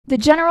The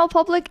general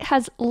public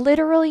has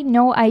literally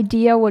no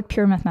idea what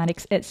pure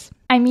mathematics is.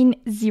 I mean,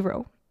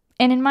 zero.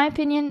 And in my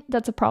opinion,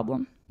 that's a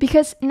problem.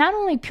 Because not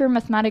only pure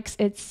mathematics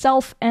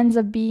itself ends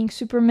up being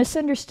super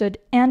misunderstood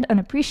and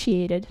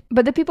unappreciated,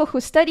 but the people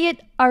who study it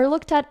are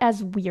looked at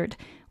as weird,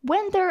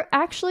 when they're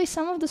actually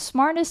some of the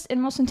smartest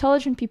and most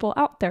intelligent people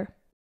out there.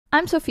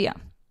 I'm Sophia.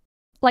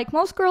 Like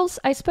most girls,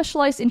 I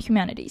specialized in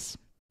humanities.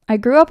 I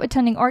grew up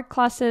attending art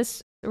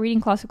classes, reading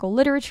classical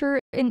literature,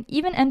 and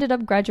even ended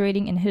up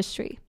graduating in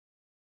history.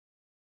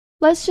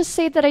 Let's just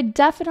say that I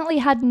definitely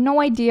had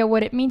no idea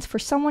what it means for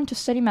someone to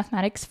study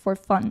mathematics for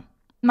fun.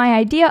 My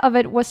idea of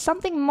it was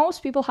something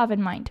most people have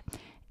in mind.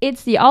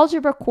 It's the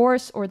algebra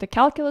course or the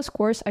calculus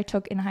course I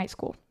took in high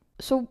school.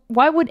 So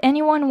why would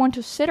anyone want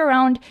to sit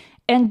around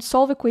and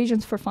solve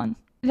equations for fun?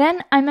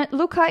 Then I met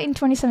Luca in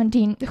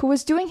 2017, who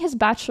was doing his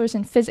bachelor's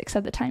in physics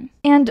at the time.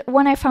 And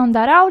when I found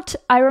that out,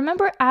 I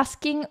remember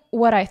asking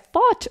what I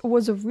thought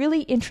was a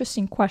really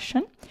interesting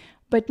question,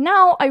 but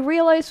now I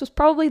realize was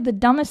probably the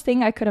dumbest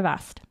thing I could have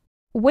asked.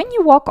 When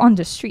you walk on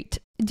the street,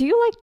 do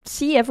you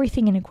see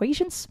everything in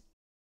equations?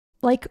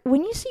 Like,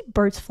 when you see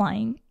birds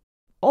flying,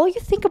 all you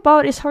think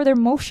about is how their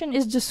motion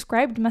is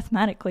described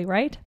mathematically,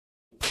 right?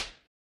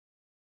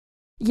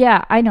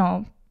 Yeah, I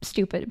know,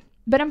 stupid.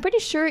 But I'm pretty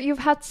sure you've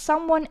had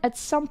someone at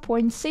some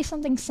point say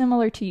something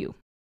similar to you.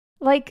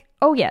 Like,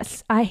 oh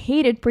yes, I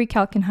hated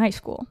pre-calc in high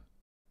school.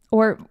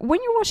 Or when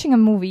you're watching a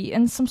movie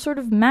and some sort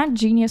of mad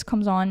genius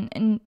comes on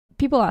and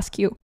people ask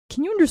you,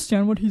 can you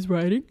understand what he's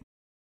writing?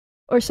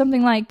 Or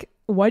something like,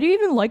 why do you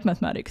even like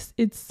mathematics?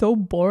 It's so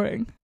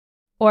boring.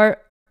 Or,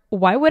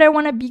 why would I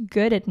want to be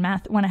good at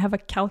math when I have a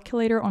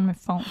calculator on my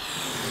phone?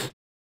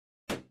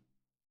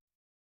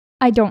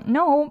 I don't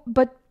know,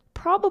 but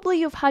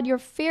probably you've had your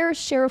fair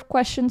share of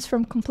questions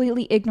from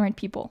completely ignorant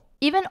people.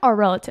 Even our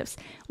relatives.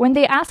 When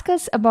they ask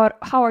us about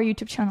how our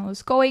YouTube channel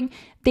is going,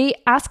 they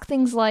ask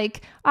things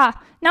like,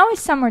 now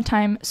it's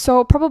summertime,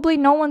 so probably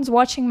no one's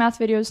watching math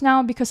videos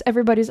now because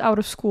everybody's out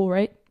of school,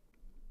 right?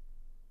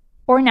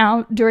 Or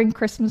now, during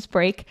Christmas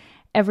break,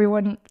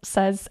 everyone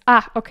says,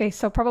 okay,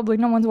 so probably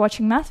no one's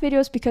watching math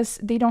videos because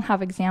they don't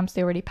have exams,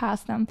 they already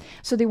passed them.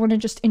 So they want to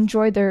just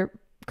enjoy their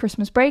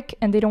Christmas break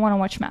and they don't want to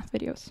watch math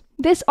videos.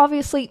 This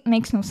obviously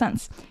makes no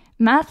sense.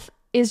 Math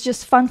is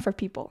just fun for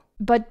people,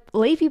 but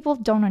lay people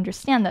don't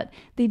understand that.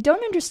 They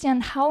don't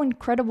understand how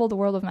incredible the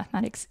world of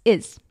mathematics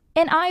is.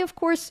 And I, of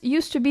course,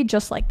 used to be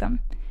just like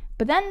them.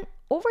 But then,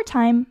 over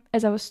time,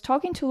 as I was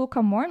talking to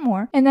Luca more and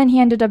more, and then he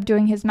ended up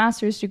doing his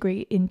master's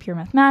degree in pure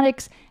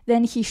mathematics,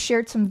 then he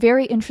shared some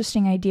very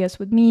interesting ideas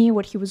with me,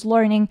 what he was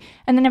learning,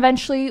 and then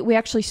eventually we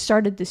actually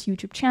started this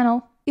YouTube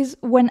channel, is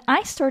when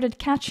I started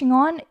catching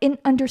on in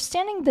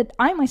understanding that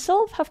I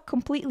myself have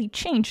completely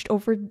changed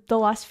over the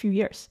last few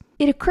years.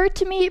 It occurred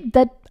to me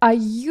that I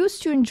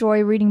used to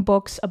enjoy reading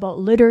books about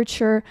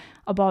literature,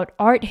 about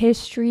art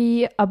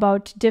history,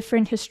 about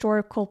different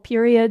historical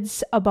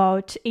periods,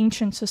 about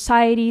ancient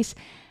societies,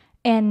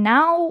 and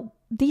now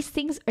these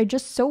things are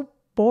just so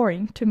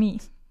boring to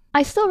me.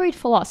 I still read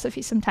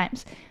philosophy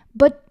sometimes,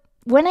 but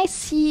when I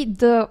see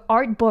the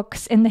art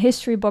books and the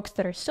history books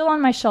that are still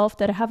on my shelf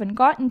that I haven't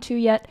gotten to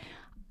yet,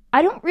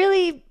 I don't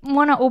really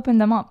want to open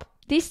them up.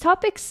 These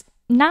topics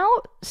now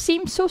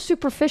seem so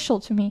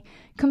superficial to me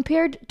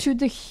compared to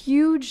the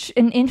huge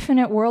and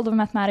infinite world of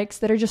mathematics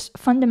that are just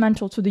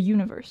fundamental to the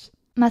universe.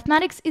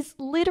 Mathematics is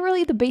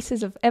literally the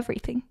basis of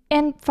everything.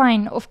 And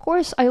fine, of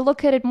course, I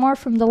look at it more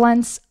from the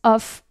lens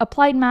of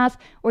applied math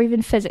or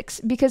even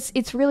physics, because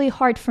it's really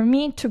hard for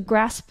me to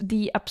grasp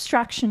the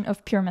abstraction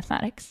of pure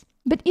mathematics.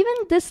 But even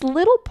this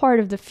little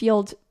part of the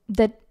field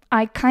that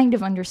I kind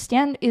of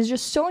understand is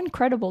just so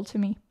incredible to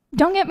me.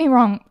 Don't get me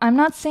wrong, I'm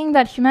not saying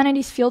that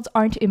humanities fields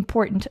aren't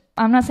important.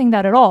 I'm not saying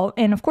that at all,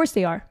 and of course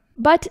they are.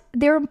 But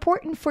they're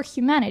important for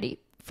humanity,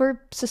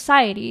 for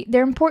society.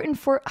 They're important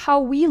for how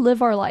we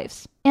live our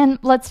lives. And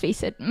let's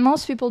face it,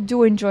 most people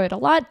do enjoy it a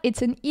lot.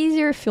 It's an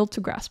easier field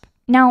to grasp.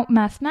 Now,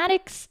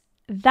 mathematics,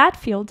 that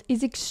field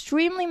is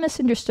extremely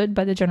misunderstood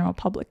by the general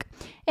public.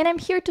 And I'm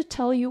here to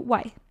tell you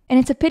why. And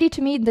it's a pity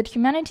to me that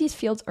humanities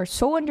fields are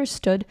so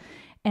understood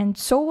and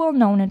so well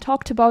known and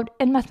talked about,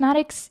 and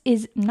mathematics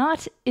is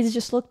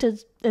just looked at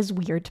as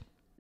weird.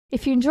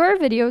 If you enjoy our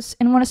videos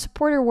and want to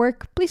support our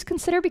work, please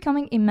consider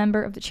becoming a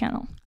member of the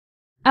channel.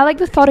 I like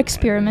the thought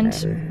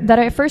experiment that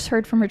I first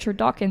heard from Richard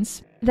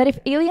Dawkins, that if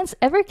aliens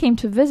ever came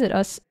to visit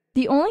us,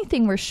 the only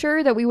thing we're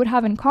sure that we would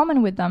have in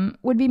common with them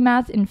would be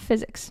math and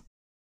physics.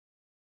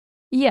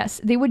 Yes,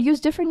 they would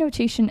use different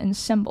notation and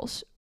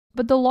symbols,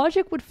 but the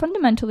logic would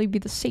fundamentally be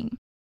the same.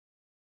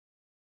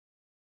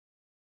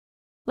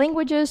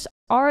 Languages,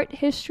 art,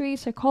 history,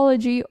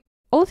 psychology,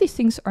 all these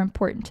things are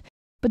important,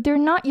 but they're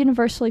not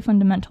universally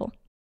fundamental.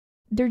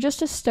 They're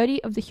just a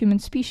study of the human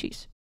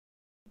species.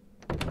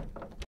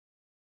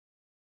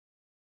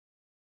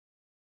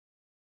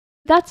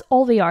 That's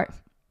all they are.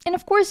 And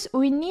of course,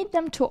 we need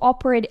them to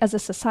operate as a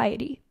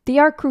society. They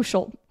are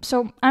crucial,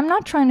 so I'm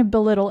not trying to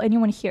belittle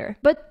anyone here.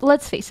 But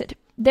let's face it,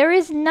 there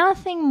is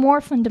nothing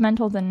more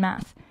fundamental than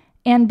math.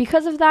 And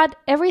because of that,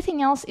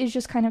 everything else is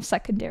just kind of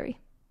secondary,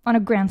 on a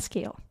grand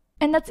scale.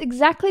 And that's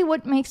exactly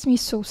what makes me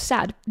so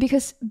sad,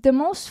 because the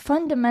most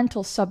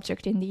fundamental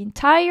subject in the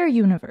entire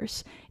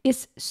universe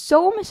is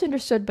so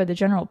misunderstood by the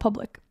general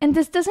public. And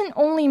this doesn't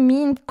only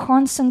mean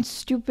constant,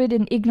 stupid,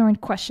 and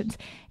ignorant questions.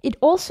 It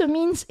also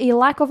means a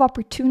lack of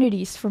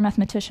opportunities for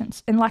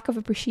mathematicians and lack of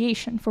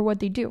appreciation for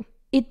what they do.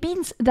 It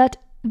means that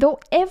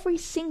though every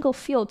single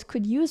field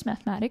could use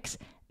mathematics,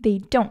 they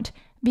don't,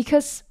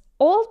 because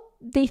all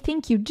they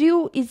think you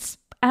do is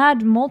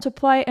add,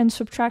 multiply, and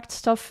subtract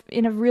stuff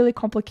in a really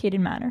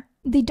complicated manner.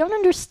 They don't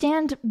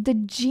understand the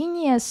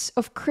genius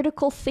of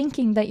critical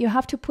thinking that you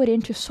have to put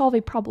in to solve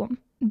a problem.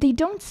 They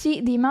don't see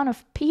the amount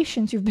of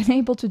patience you've been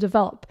able to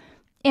develop.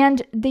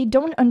 And they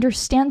don't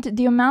understand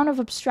the amount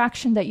of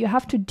abstraction that you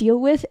have to deal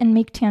with and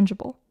make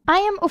tangible. I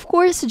am, of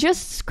course,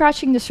 just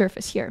scratching the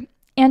surface here.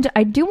 And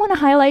I do want to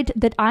highlight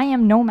that I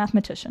am no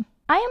mathematician.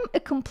 I am a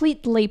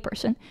complete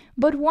layperson,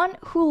 but one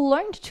who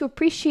learned to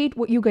appreciate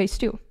what you guys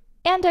do.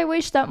 And I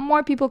wish that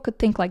more people could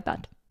think like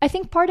that. I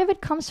think part of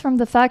it comes from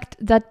the fact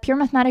that pure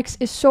mathematics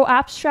is so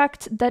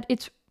abstract that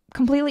it's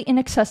completely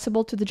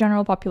inaccessible to the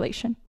general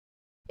population.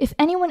 If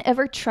anyone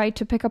ever tried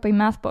to pick up a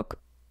math book,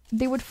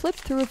 they would flip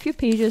through a few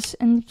pages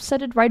and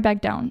set it right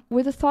back down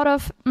with the thought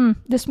of,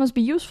 this must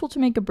be useful to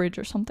make a bridge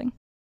or something.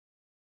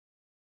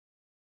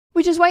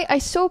 Which is why I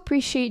so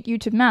appreciate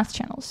YouTube math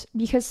channels,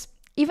 because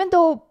even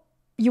though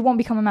you won't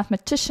become a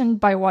mathematician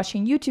by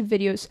watching YouTube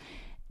videos,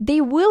 they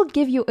will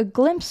give you a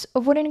glimpse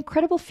of what an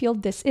incredible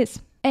field this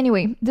is.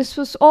 Anyway, this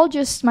was all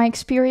just my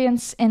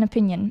experience and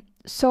opinion.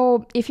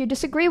 So if you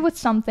disagree with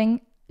something,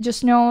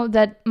 just know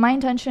that my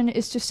intention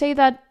is to say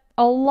that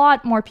a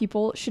lot more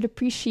people should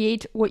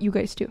appreciate what you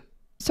guys do.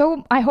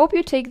 So I hope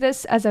you take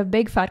this as a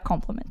big fat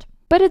compliment.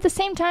 But at the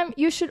same time,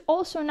 you should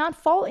also not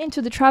fall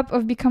into the trap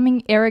of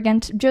becoming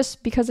arrogant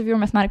just because of your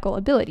mathematical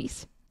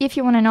abilities. If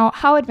you want to know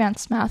how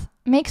advanced math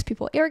makes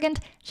people arrogant,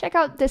 check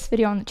out this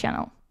video on the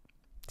channel.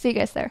 See you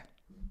guys there.